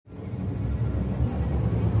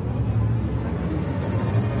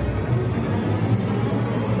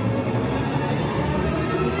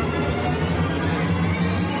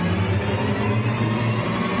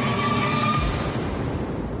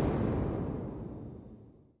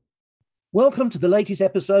Welcome to the latest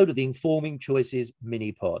episode of the Informing Choices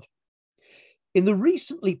mini-pod. In the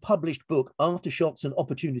recently published book, Aftershocks and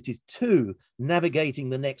Opportunities 2, Navigating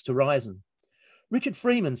the Next Horizon, Richard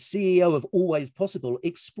Freeman, CEO of Always Possible,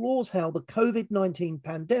 explores how the COVID-19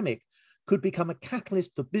 pandemic could become a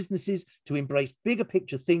catalyst for businesses to embrace bigger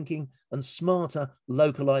picture thinking and smarter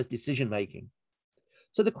localized decision-making.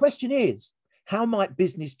 So the question is, how might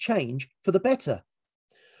business change for the better?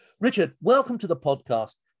 Richard, welcome to the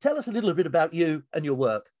podcast. Tell us a little bit about you and your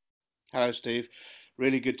work. Hello, Steve.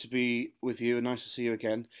 Really good to be with you and nice to see you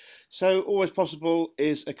again. So, Always Possible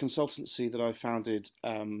is a consultancy that I founded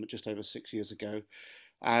just over 6 years ago.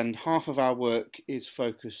 And half of our work is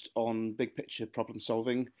focused on big picture problem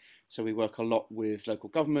solving. So, we work a lot with local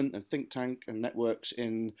government and think tank and networks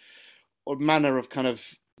in a manner of kind of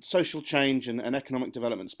social change and economic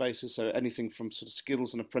development spaces. So anything from sort of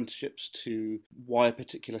skills and apprenticeships to why a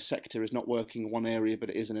particular sector is not working in one area but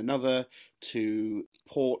it is in another, to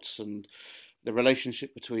ports and the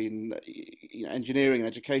relationship between engineering and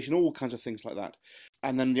education, all kinds of things like that.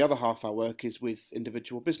 And then the other half of our work is with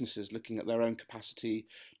individual businesses, looking at their own capacity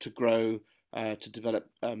to grow, to develop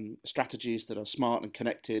strategies that are smart and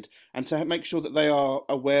connected, and to make sure that they are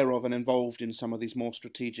aware of and involved in some of these more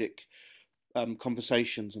strategic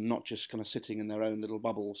conversations and not just kind of sitting in their own little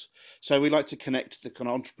bubbles. So we like to connect the kind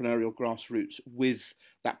of entrepreneurial grassroots with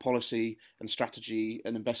that policy and strategy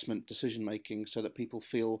and investment decision making, so that people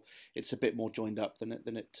feel it's a bit more joined up than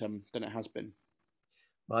it has been.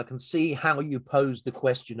 I can see how you pose the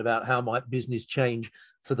question about how might business change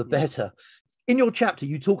for the better. In your chapter,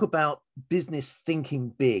 you talk about business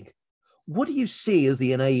thinking big. What do you see as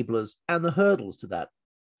the enablers and the hurdles to that?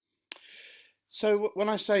 So when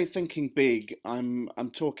I say thinking big, I'm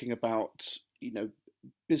talking about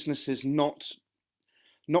businesses not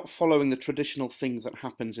following the traditional thing that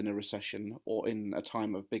happens in a recession or in a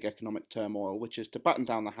time of big economic turmoil, which is to batten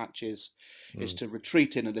down the hatches, is to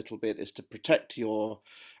retreat in a little bit, is to protect your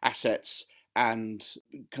assets and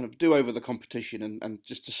kind of do over the competition and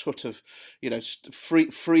just to sort of,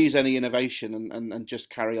 freeze any innovation and just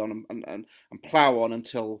carry on and plow on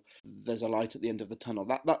until there's a light at the end of the tunnel.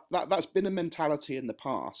 That's been a mentality in the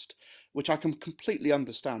past, which I can completely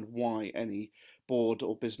understand why any board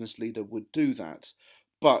or business leader would do that.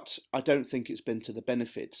 But I don't think it's been to the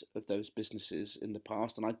benefit of those businesses in the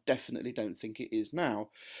past, and I definitely don't think it is now.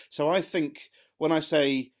 So I think when I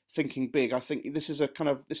say thinking big, I think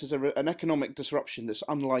an economic disruption that's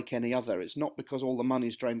unlike any other. It's not because all the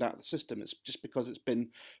money's drained out of the system. It's just because it's been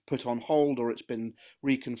put on hold or it's been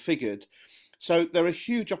reconfigured. So there are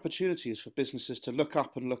huge opportunities for businesses to look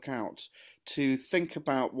up and look out, to think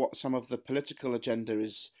about what some of the political agenda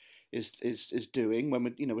is doing. When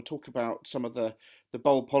we talk about some of the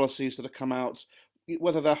bold policies that have come out,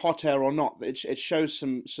 whether they're hot air or not, it shows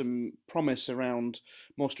some promise around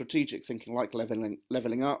more strategic thinking, like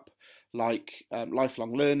leveling up, like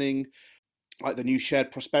lifelong learning, like the new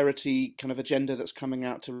shared prosperity kind of agenda that's coming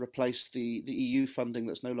out to replace the EU funding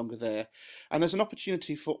that's no longer there. And there's an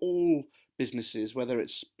opportunity for all businesses, whether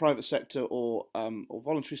it's private sector or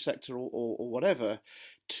voluntary sector or whatever,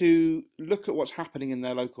 to look at what's happening in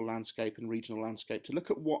their local landscape and regional landscape, to look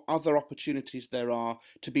at what other opportunities there are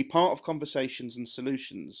to be part of conversations and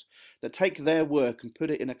solutions that take their work and put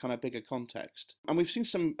it in a kind of bigger context. And we've seen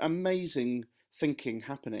some amazing thinking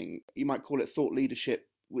happening. You might call it thought leadership,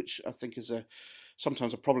 which I think is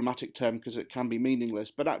sometimes a problematic term because it can be meaningless.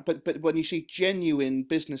 But when you see genuine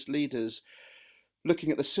business leaders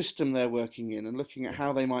looking at the system they're working in and looking at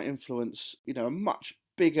how they might influence, a much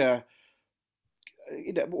bigger,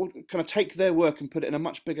 kind of take their work and put it in a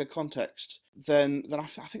much bigger context, then I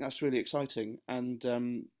think that's really exciting, and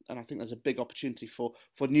I think there's a big opportunity for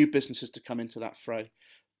new businesses to come into that fray.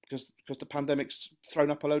 Because the pandemic's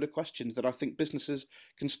thrown up a load of questions that I think businesses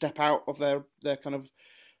can step out of their kind of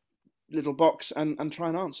little box and try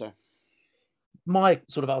and answer. My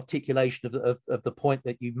sort of articulation of the point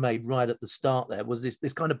that you made right at the start there was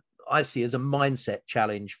this kind of, I see as a mindset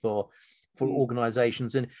challenge for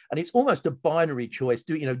organizations, and it's almost a binary choice.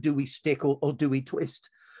 Do we stick or do we twist?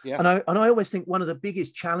 Yeah. And I always think one of the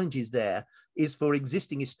biggest challenges there is for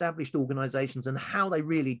existing established organizations and how they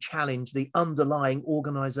really challenge the underlying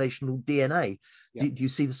organizational DNA. Yeah. Do you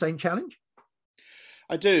see the same challenge?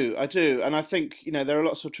 I do. And I think, there are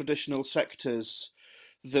lots of traditional sectors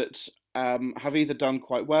that have either done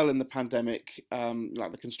quite well in the pandemic,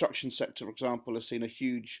 like the construction sector, for example, has seen a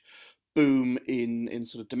huge boom in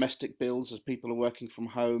sort of domestic builds as people are working from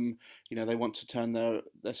home. They want to turn their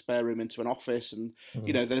spare room into an office, and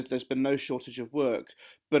there's been no shortage of work.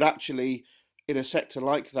 But actually, in a sector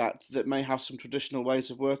like that may have some traditional ways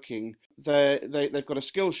of working, they've got a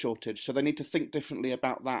skill shortage, so they need to think differently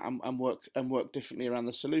about that and work differently around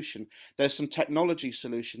the solution. There's some technology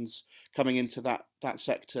solutions coming into that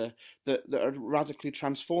sector that are radically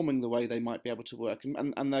transforming the way they might be able to work,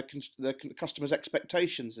 and their customers'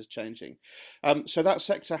 expectations is changing. So that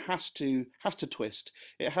sector has to twist.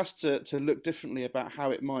 It has to look differently about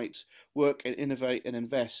how it might work and innovate and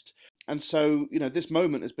invest. And so, this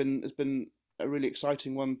moment has been a really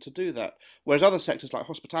exciting one to do that. Whereas other sectors like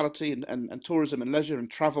hospitality and tourism and leisure and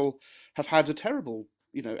travel have had a terrible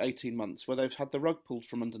 18 months where they've had the rug pulled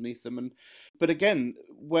from underneath them. But again,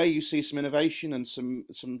 where you see some innovation and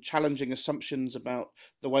some challenging assumptions about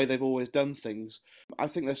the way they've always done things, I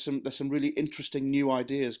think there's some really interesting new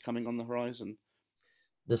ideas coming on the horizon.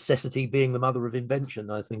 Necessity being the mother of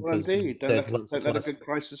invention, I think, Well, has been indeed, said once or don't let a twice. good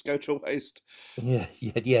crisis go to waste. Yeah,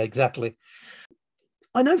 exactly.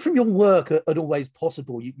 I know from your work at Always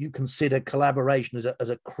Possible, you consider collaboration as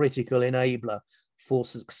a critical enabler for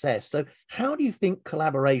success. So, how do you think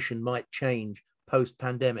collaboration might change post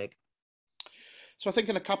pandemic? So I think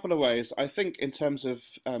in a couple of ways. I think in terms of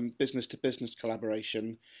business to business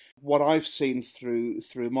collaboration, what I've seen through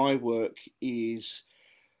my work is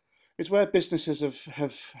where businesses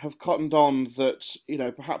have cottoned on that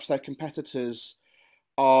perhaps their competitors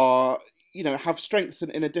are have strengths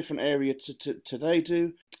in a different area to they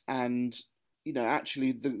do, and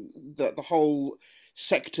actually the whole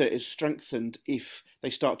sector is strengthened if they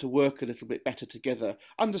start to work a little bit better together,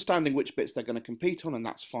 understanding which bits they're going to compete on, and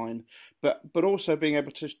that's fine, but also being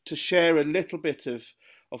able to share a little bit of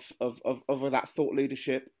that thought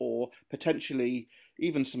leadership, or potentially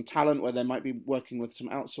even some talent where they might be working with some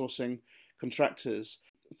outsourcing contractors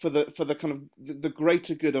for the kind of the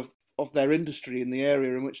greater good of their industry in the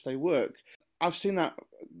area in which they work. I've seen that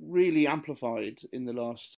really amplified in the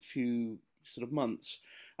last few sort of months,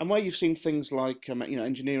 and where you've seen things like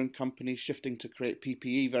engineering companies shifting to create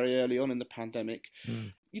PPE very early on in the pandemic.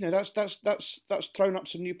 Mm. That's thrown up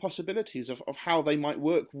some new possibilities of how they might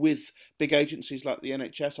work with big agencies like the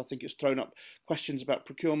NHS. I think it's thrown up questions about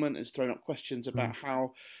procurement. It's thrown up questions about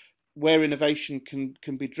how where innovation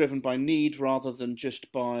can be driven by need rather than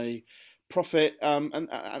just by profit. And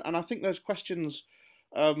I think those questions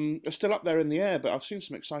are still up there in the air, but I've seen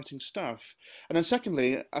some exciting stuff. And then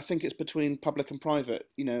secondly, I think it's between public and private.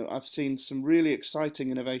 I've seen some really exciting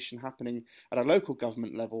innovation happening at a local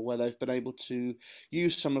government level where they've been able to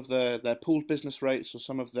use some of their pooled business rates or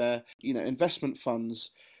some of their investment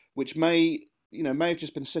funds, which may have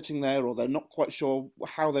just been sitting there, or they're not quite sure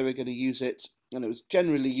how they were going to use it, and it was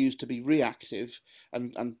generally used to be reactive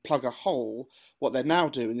and plug a hole. What they're now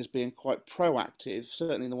doing is being quite proactive,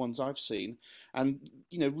 certainly in the ones I've seen, and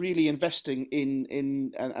really investing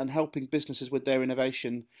in and helping businesses with their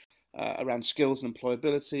innovation around skills and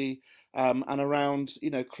employability, and around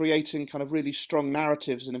creating kind of really strong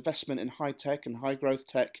narratives and investment in high tech and high growth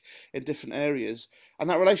tech in different areas. And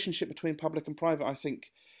that relationship between public and private, I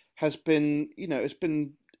think, has been it's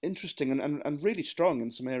been interesting and really strong in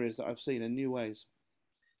some areas that I've seen in new ways.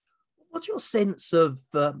 What's your sense of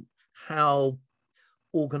how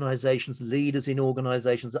organizations, leaders in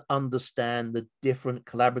organizations, understand the different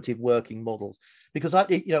collaborative working models? Because I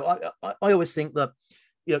always think that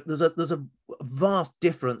there's a vast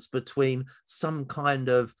difference between some kind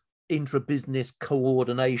of intra-business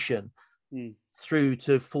coordination through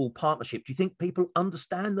to full partnership. Do you think people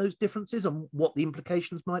understand those differences and what the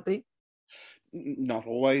implications might be? Not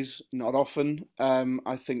always, not often.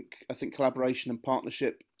 I think collaboration and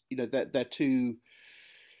partnership, they're two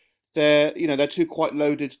quite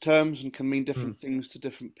loaded terms and can mean different things to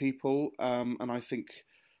different people. And I think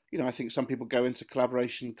some people go into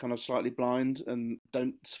collaboration kind of slightly blind and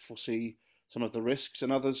don't foresee some of the risks,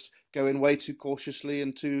 and others go in way too cautiously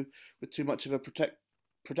and with too much of a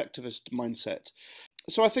protectivist mindset.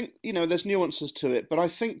 So I think there's nuances to it, but I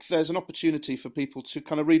think there's an opportunity for people to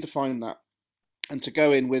kind of redefine that and to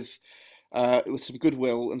go in with some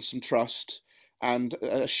goodwill and some trust and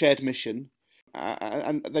a shared mission.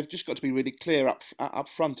 And they've just got to be really clear up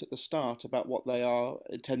front at the start about what they are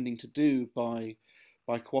intending to do by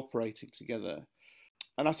cooperating together.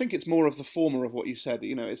 And I think it's more of the former of what you said.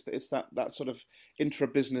 It's that sort of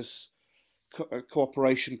intra-business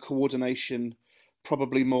cooperation, coordination,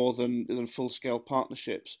 probably more than full-scale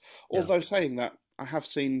partnerships. Yeah. Although saying that, I have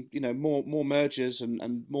seen more mergers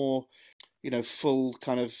and more full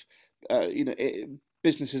kind of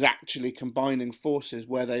businesses actually combining forces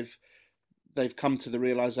where they've come to the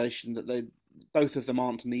realization that both of them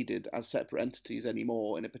aren't needed as separate entities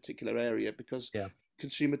anymore in a particular area because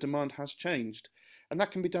consumer demand has changed, and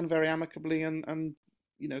that can be done very amicably and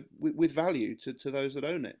with value to those that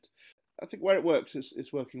own it. I think where it works,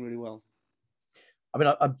 it's working really well. I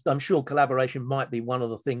mean, I'm sure collaboration might be one of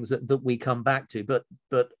the things that we come back to, but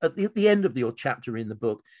at the end of your chapter in the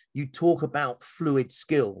book, you talk about fluid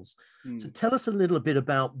skills. So tell us a little bit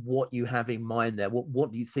about what you have in mind there.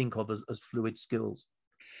 What do you think of as fluid skills?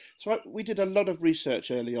 So we did a lot of research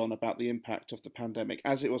early on about the impact of the pandemic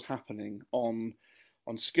as it was happening on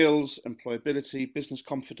skills, employability, business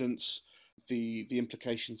confidence, the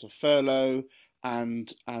implications of furlough,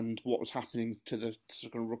 and what was happening to the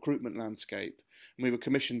sort of recruitment landscape. And we were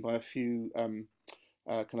commissioned by a few kind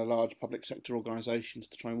of large public sector organisations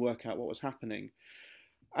to try and work out what was happening.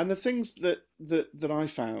 And the things that I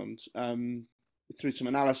found through some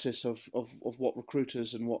analysis of what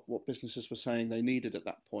recruiters and what businesses were saying they needed at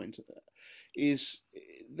that point is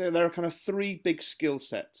there are kind of three big skill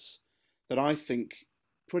sets that I think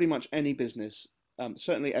pretty much any business,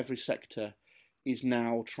 certainly every sector, is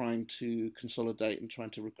now trying to consolidate and trying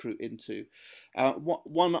to recruit into.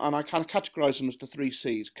 One, and I kind of categorize them as the three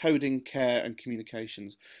C's: coding, care, and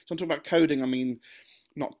communications. So I'm talking about coding, I mean,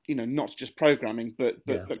 not just programming, but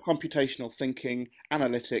computational thinking,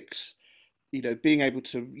 analytics, being able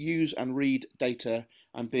to use and read data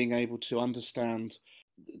and being able to understand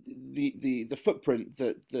the footprint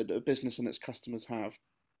that a business and its customers have.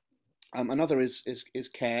 Another is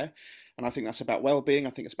care, and I think that's about well-being. I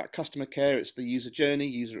think it's about customer care. It's the user journey,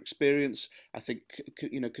 user experience. I think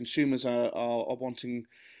consumers are wanting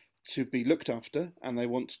to be looked after, and they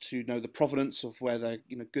want to know the provenance of where their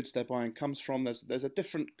goods they're buying comes from. There's a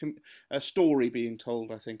different story being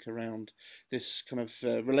told, I think, around this kind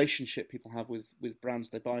of relationship people have with brands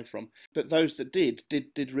they buy from. But those that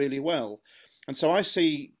did really well, and so I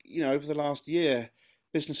see over the last year,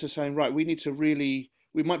 businesses saying, right,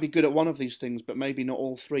 we might be good at one of these things, but maybe not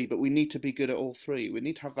all three, but we need to be good at all three. We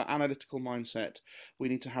need to have that analytical mindset. We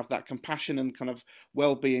need to have that compassion and kind of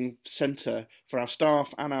well-being center for our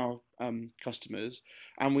staff and our customers.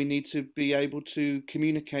 And we need to be able to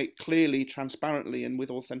communicate clearly, transparently, and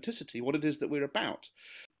with authenticity what it is that we're about.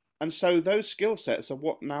 And so those skill sets are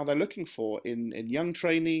what now they're looking for in young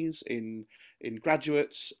trainees, in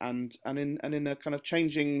graduates, and in a kind of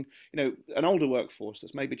changing, an older workforce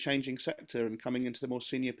that's maybe changing sector and coming into the more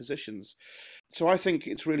senior positions. So I think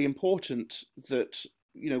it's really important that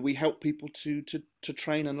we help people to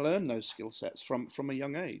train and learn those skill sets from a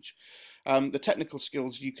young age. The technical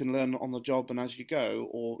skills you can learn on the job and as you go,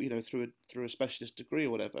 or through a specialist degree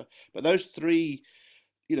or whatever. But those three,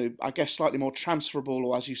 I guess slightly more transferable,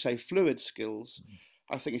 or as you say, fluid skills.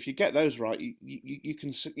 I think if you get those right, you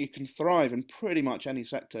can thrive in pretty much any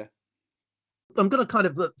sector. I'm going to kind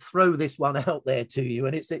of throw this one out there to you,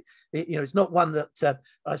 and it's not one that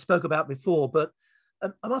I spoke about before, but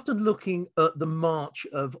I'm often looking at the march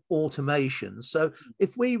of automation. So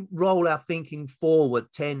if we roll our thinking forward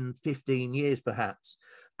 10, 15 years perhaps,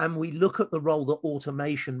 and we look at the role that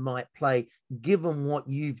automation might play, given what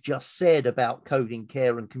you've just said about coding,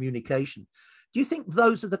 care, and communication, do you think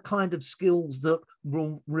those are the kind of skills that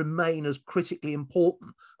will remain as critically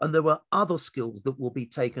important, and there are other skills that will be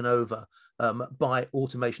taken over by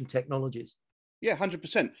automation technologies? Yeah,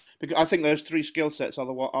 100%. Because I think those three skill sets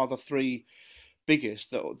are the three biggest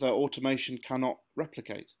that automation cannot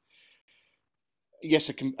replicate.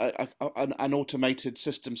 Yes, an automated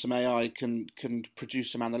system, some AI can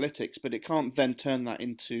produce some analytics, but it can't then turn that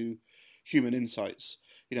into human insights.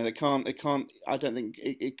 They can't. I don't think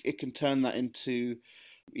it can turn that into,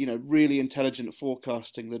 really intelligent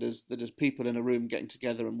forecasting that is people in a room getting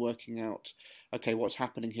together and working out, okay, what's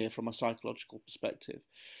happening here from a psychological perspective.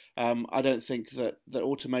 I don't think that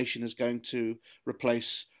automation is going to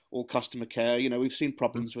replace all customer care. We've seen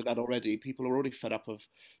problems with that already. People are already fed up of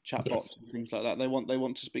chatbots and things like that. They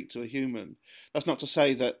want to speak to a human. That's not to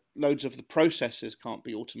say that loads of the processes can't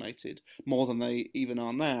be automated more than they even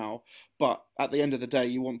are now. But at the end of the day,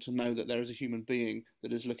 you want to know that there is a human being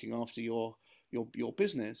that is looking after your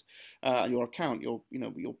business, your account,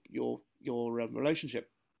 your relationship.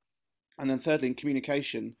 And then thirdly, in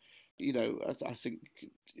communication, I think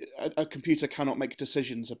a computer cannot make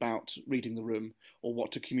decisions about reading the room or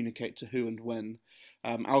what to communicate to who and when.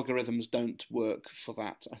 Algorithms don't work for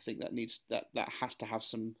that. I think that has to have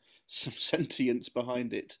some sentience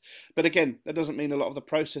behind it. But again, that doesn't mean a lot of the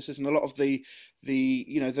processes and a lot of the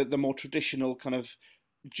more traditional kind of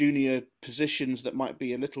junior positions that might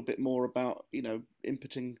be a little bit more about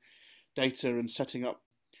inputting data and setting up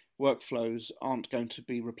workflows aren't going to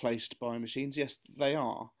be replaced by machines. Yes, they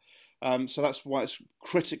are. So that's why it's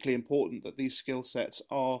critically important that these skill sets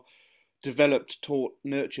are developed, taught,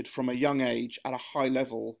 nurtured from a young age at a high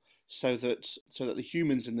level, so that the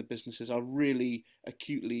humans in the businesses are really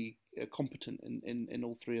acutely competent in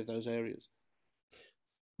all three of those areas.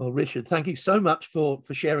 Well, Richard, thank you so much for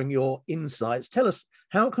sharing your insights. Tell us,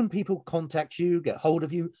 how can people contact you, get hold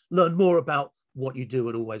of you, learn more about what you do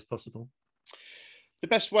at Always Possible? The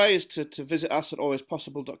best way is to visit us at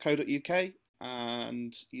alwayspossible.co.uk,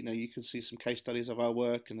 and you can see some case studies of our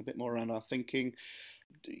work and a bit more around our thinking.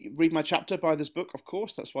 Read my chapter, buy this book, of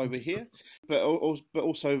course, that's why we're here. But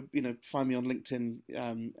also, find me on LinkedIn,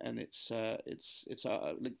 and it's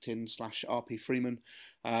LinkedIn/RP Freeman,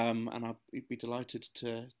 and I'd be delighted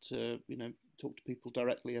to talk to people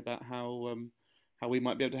directly about how we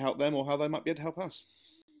might be able to help them, or how they might be able to help us.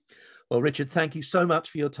 Well, Richard, thank you so much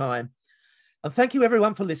for your time. And thank you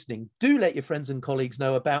everyone for listening. Do let your friends and colleagues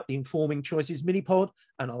know about the Informing Choices mini pod,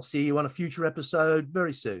 and I'll see you on a future episode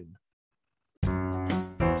very soon.